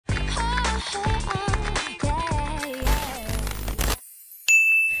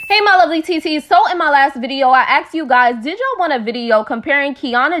Hey my lovely TTs, so in my last video I asked you guys, did y'all want a video comparing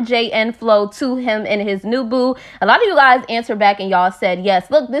Kiannajay Flo to him and his new boo? A lot of you guys answered back and y'all said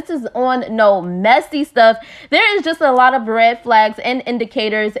yes. Look, this is on no messy stuff. There is just a lot of red flags and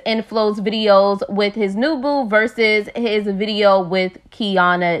indicators in Flo's videos with his new boo versus his video with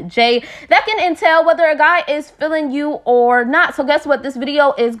Kiannajay that can entail whether a guy is feeling you or not. So guess what? This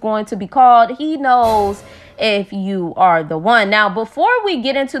video is going to be called He Knows If You Are the One. Now, before we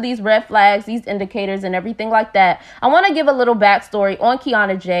get into these red flags, these indicators and everything like that, I want to give a little backstory on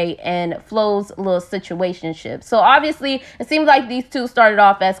Kiannajay and Flo's little situationship. So obviously, it seems like these two started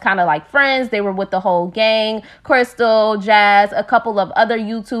off as kind of like friends. They were with the whole gang, Crystal, Jazz, a couple of other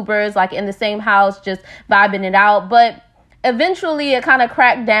YouTubers like in the same house, just vibing it out. But eventually, it kind of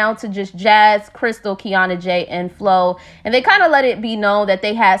cracked down to just Jazz, Crystal, Kiannajay, and Flo. And they kind of let it be known that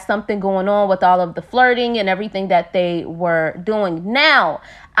they had something going on with all of the flirting and everything that they were doing. Now,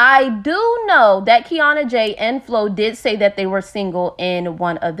 I do know that Kiannajay and Flo did say that they were single in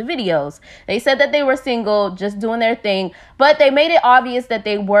one of the videos. They said that they were single, just doing their thing, but they made it obvious that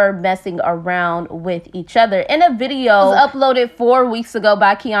they were messing around with each other. In a video was uploaded 4 weeks ago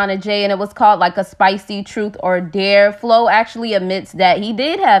by Kiannajay, and it was called like a spicy truth or dare. Flo actually admits that he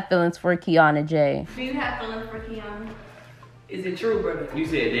did have feelings for Kiannajay. Do you have feelings for Kiana? Is it true, brother? You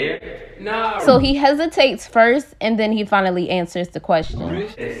said there? No. So he hesitates first, and then he finally answers the question.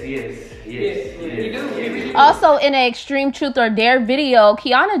 Yes. Also, in an extreme truth or dare video,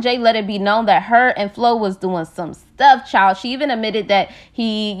 Kiannajay let it be known that her and Flo was doing some stuff, child. She even admitted that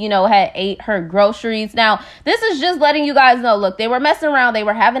he, had ate her groceries. Now, this is just letting you guys know, look, they were messing around. They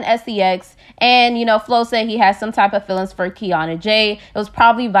were having sex. And, Flo said he had some type of feelings for Kiannajay. It was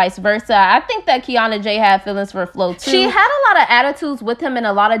probably vice versa. I think that Kiannajay had feelings for Flo, too. She had a lot of attitudes with him in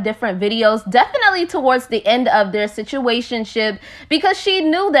a lot of different videos, definitely towards the end of their situationship, because she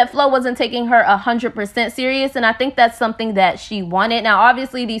knew that Flo wasn't taking her 100% serious. And I think that's something that she wanted. Now,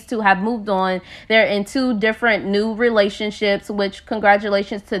 obviously, these two have moved on. They're in two different new relationships, which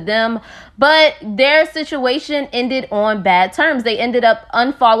congratulations to them. But their situation ended on bad terms. They ended up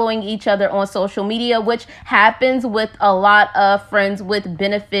unfollowing each other on social media, which happens with a lot of friends with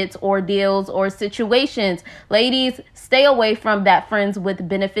benefits or deals or situations. Ladies, stay away from that friends with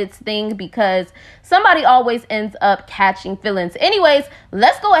benefits thing, because somebody always ends up catching feelings. Anyways,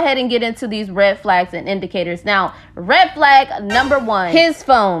 let's go ahead and get into these red flags and indicators. Now, red flag number one, his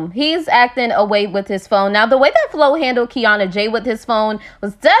phone. He's acting away with his phone. Now, the way that Flo handled Kiannajay with his phone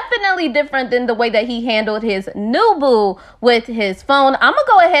was definitely different than the way that he handled his new boo with his phone. I'm gonna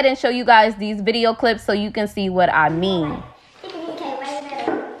go ahead and show you guys these video clips so you can see what I mean. Go to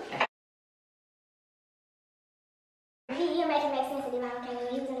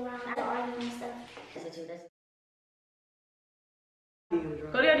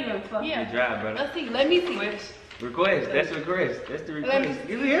your DM. Yeah. Good job, brother. Let's see. Let me see. Request. That's the request. That's the request.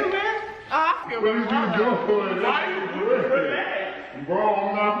 You hear, man? I feel What did you do? Bro,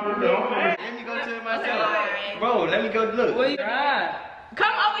 I'm not for that. Let me go to it myself. Bro, let me go look. Where you at?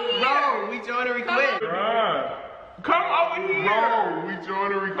 Come over here. Bro, we joined a request. Come over here. Bro, we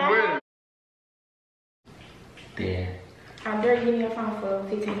joined a request. There. I'm there getting your phone for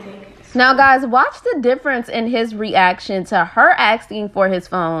 15 seconds. Now, guys, watch the difference in his reaction to her asking for his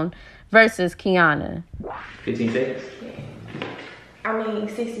phone versus Kiana. 15 seconds? Yeah. I mean,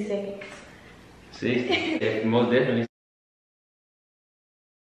 60 seconds. 60? Yeah, most definitely.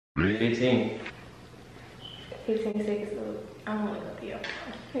 15. 15 seconds, so I'm gonna look up your phone.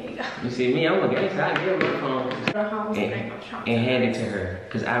 Here you go. You see me, I'm a gangster. I give her my phone Go home and hand it to her,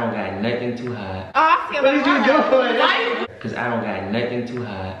 because I don't got nothing to hide. Oh, I feel What like did you do? Why? Because I don't got nothing to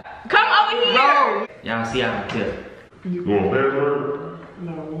hide. Come over here. Bro! Y'all see how I'm tip. You want password?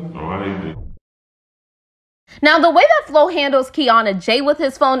 No, I need to. Now, the way that Flo handles Kiannajay with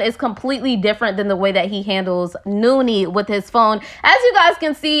his phone is completely different than the way that he handles Nuni with his phone. As you guys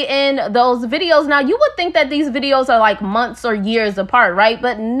can see in those videos, now you would think that these videos are like months or years apart, right?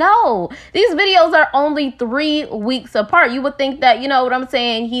 But no, these videos are only 3 weeks apart. You would think that, you know what I'm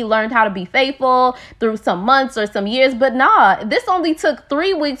saying, he learned how to be faithful through some months or some years, but nah, this only took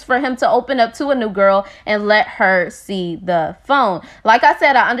 3 weeks for him to open up to a new girl and let her see the phone. Like I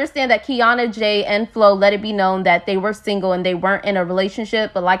said, I understand that Kiannajay and Flo let it be known that they were single and they weren't in a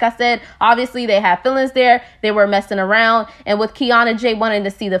relationship, but like I said, obviously they had feelings there. They were messing around, and with Kiannajay wanting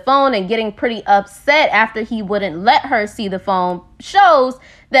to see the phone and getting pretty upset after he wouldn't let her see the phone shows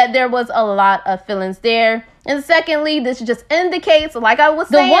that there was a lot of feelings there. And secondly, this just indicates, like I was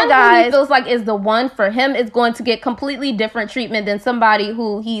saying, the one guy feels like is the one for him is going to get completely different treatment than somebody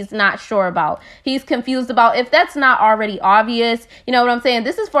who he's not sure about. He's confused about. If that's not already obvious, you know what I'm saying?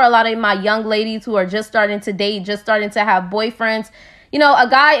 This is for a lot of my young ladies who are just starting to date, just starting to have boyfriends. You know, a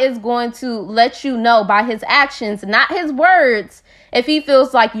guy is going to let you know by his actions, not his words, if he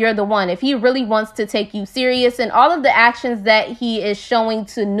feels like you're the one, if he really wants to take you serious. And all of the actions that he is showing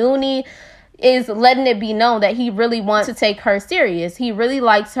to Nuni is letting it be known that he really wants to take her serious. He really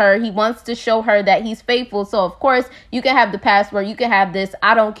likes her. He wants to show her that he's faithful. So, of course, you can have the password. You can have this.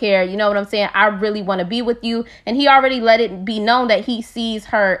 I don't care. You know what I'm saying? I really want to be with you. And he already let it be known that he sees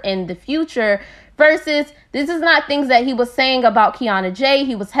her in the future. Versus, this is not things that he was saying about Kiannajay.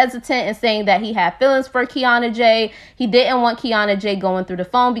 He was hesitant in saying that he had feelings for Kiannajay. He didn't want Kiannajay going through the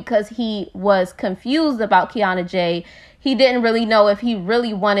phone because he was confused about Kiannajay. He didn't really know if he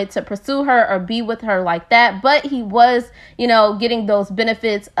really wanted to pursue her or be with her like that. But he was, you know, getting those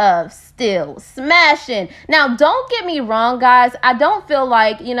benefits of still smashing. Now, don't get me wrong, guys. I don't feel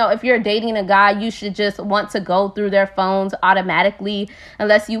like, you know, if you're dating a guy, you should just want to go through their phones automatically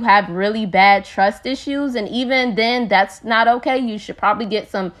unless you have really bad trust issues. And even then, that's not okay. You should probably get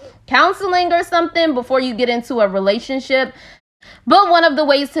some counseling or something before you get into a relationship. But one of the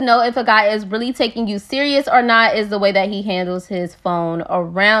ways to know if a guy is really taking you serious or not is the way that he handles his phone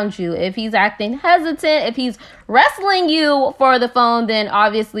around you. If he's acting hesitant, if he's wrestling you for the phone, then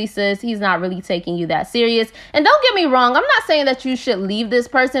obviously, sis, he's not really taking you that serious. And don't get me wrong, I'm not saying that you should leave this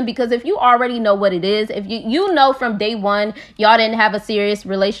person, because if you already know what it is, if you know from day one y'all didn't have a serious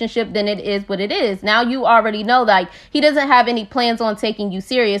relationship, then it is what it is. Now you already know, like, he doesn't have any plans on taking you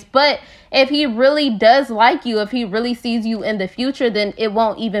serious. But if he really does like you, if he really sees you in the future, then it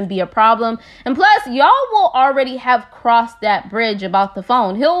won't even be a problem. And plus, y'all will already have crossed that bridge about the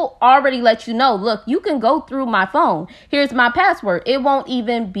phone. He'll already let you know, look, you can go through my phone. Here's my password. It won't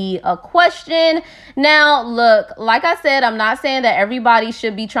even be a question. Now, look, like I said, I'm not saying that everybody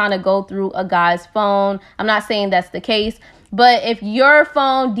should be trying to go through a guy's phone. I'm not saying that's the case. But if your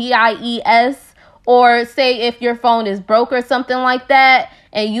phone, DIES, or say if your phone is broke or something like that,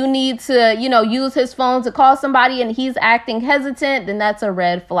 and you need to, you know, use his phone to call somebody and he's acting hesitant, then that's a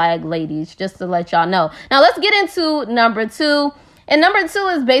red flag, ladies, just to let y'all know. Now, let's get into number two. And number two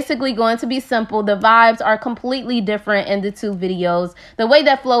is basically going to be simple. The vibes are completely different in the two videos. The way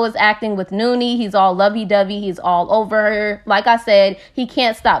that Flo is acting with Nuni, he's all lovey-dovey. He's all over her. Like I said, he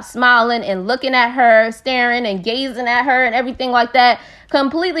can't stop smiling and looking at her, staring and gazing at her and everything like that.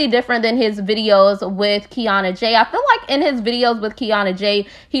 Completely different than his videos with Kiannajay. I feel like in his videos with Kiannajay,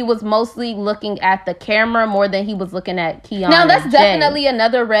 he was mostly looking at the camera more than he was looking at Kiannajay. Now, that's definitely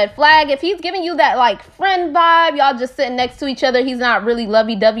another red flag. If he's giving you that, like, friend vibe, y'all just sitting next to each other, he's not really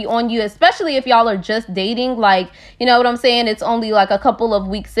lovey-dovey on you, especially if y'all are just dating. Like, you know what I'm saying? It's only like a couple of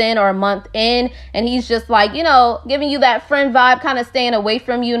weeks in or a month in, and he's just like, you know, giving you that friend vibe, kind of staying away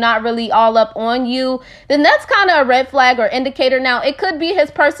from you, not really all up on you, then that's kind of a red flag or indicator. Now, it could be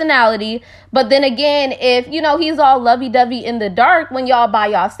his personality, but then again, if, you know, he's all lovey-dovey in the dark when y'all by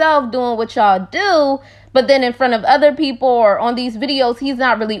yourself doing what y'all do, but then in front of other people or on these videos, he's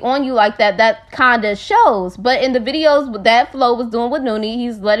not really on you like that, that kind of shows. But in the videos that Flo was doing with Nuni,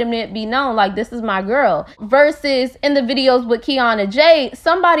 he's letting it be known, like, this is my girl. Versus in the videos with Kiannajay,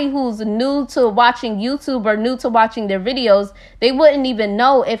 somebody who's new to watching YouTube or new to watching their videos, they wouldn't even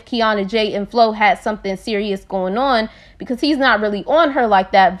know if Kiannajay and Flo had something serious going on, because he's not really on her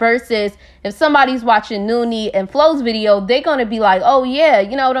like that. Versus if somebody's watching Nuni and Flo's video, they're going to be like, oh yeah,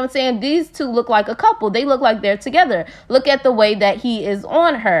 you know what I'm saying? These two look like a couple. They look like they're together. Look at the way that he is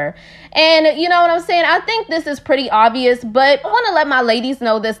on her. And you know what I'm saying? I think this is pretty obvious, but I want to let my ladies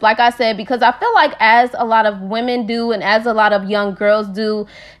know this, like I said, because I feel like as a lot of women do and as a lot of young girls do,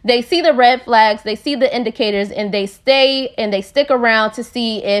 they see the red flags, they see the indicators, and they stay and they stick around to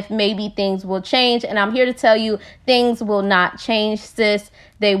see if maybe things will change. And I'm here to tell you, things will not change, sis.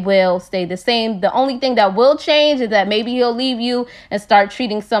 They will stay the same. The only thing that will change is that maybe he'll leave you and start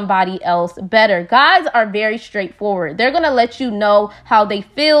treating somebody else better. Guys are very straightforward. They're going to let you know how they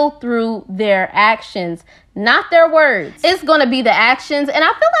feel through their actions, not their words. It's going to be the actions. And I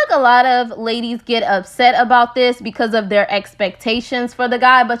feel like a lot of ladies get upset about this because of their expectations for the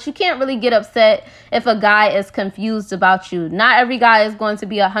guy, but you can't really get upset if a guy is confused about you. Not every guy is going to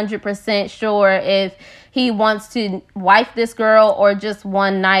be 100% sure if he wants to wife this girl or just want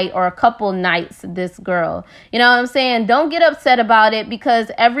one night or a couple nights this girl. You know what I'm saying? Don't get upset about it,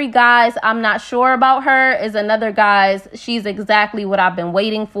 because every guy's I'm not sure about her is another guy's she's exactly what I've been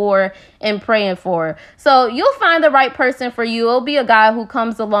waiting for and praying for. So you'll find the right person for you. It'll be a guy who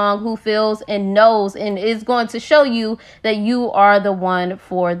comes along, who feels and knows and is going to show you that you are the one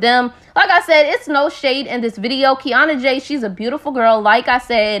for them. Like I said, it's no shade in this video. Kiannajay, she's a beautiful girl. Like I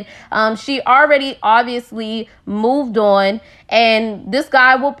said, she already obviously moved on, and this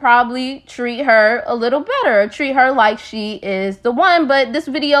guy will probably treat her a little better, treat her like she is the one. But this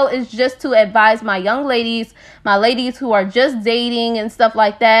video is just to advise my young ladies, my ladies who are just dating and stuff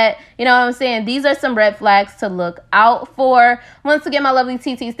like that. You know what I'm saying? These are some red flags to look out for. Once again, my lovely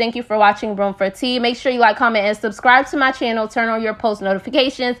TTs, thank you for watching Room for Tea. Make sure you like, comment, and subscribe to my channel. Turn on your post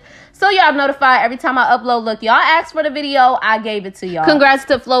notifications so y'all notified every time I upload. Look, y'all asked for the video, I gave it to y'all. Congrats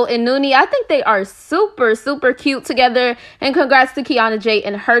to Flo and Nuni. I think they are super, super cute together. And congrats to Kiannajay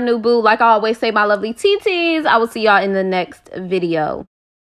and her new boo. Like I always say, my lovely TTs, I will see y'all in the next video.